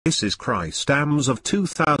This is Christams of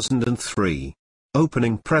 2003.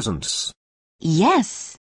 Opening presents.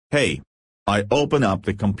 Yes. Hey. I open up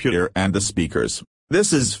the computer and the speakers.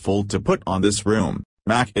 This is full to put on this room.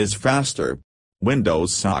 Mac is faster.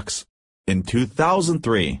 Windows sucks. In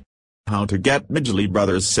 2003. How to get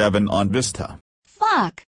MyMarioBrothers1 on Vista.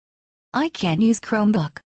 Fuck. I can't use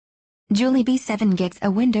Chromebook. Julie B7 gets a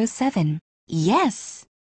Windows 7. Yes.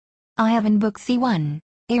 I have an Book C1.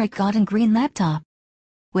 Eric got a green laptop.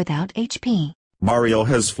 Without HP. Mario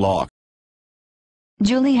has Flock.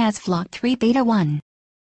 Julie has Flock 3 Beta 1.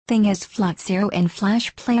 Thing has Flock 0 and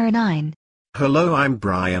Flash Player 9. Hello, I'm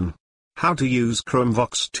Brian. How to use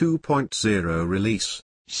Chromevox 2.0 release.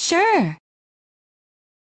 Sure.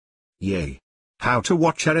 Yay. How to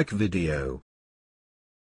watch Eric video.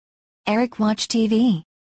 Eric watch TV.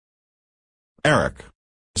 Eric.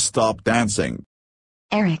 Stop dancing.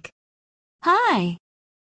 Eric. Hi.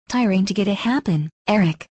 Tiring to get it happen.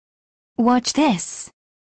 Eric. Watch this.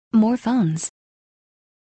 More phones.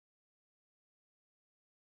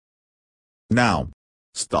 Now.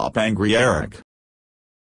 Stop angry, Eric.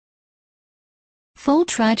 Full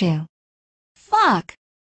try to. Fuck.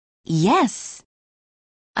 Yes.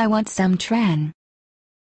 I want some Tran.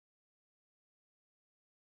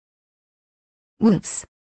 Whoops.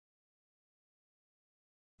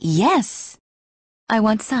 Yes. I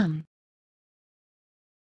want some.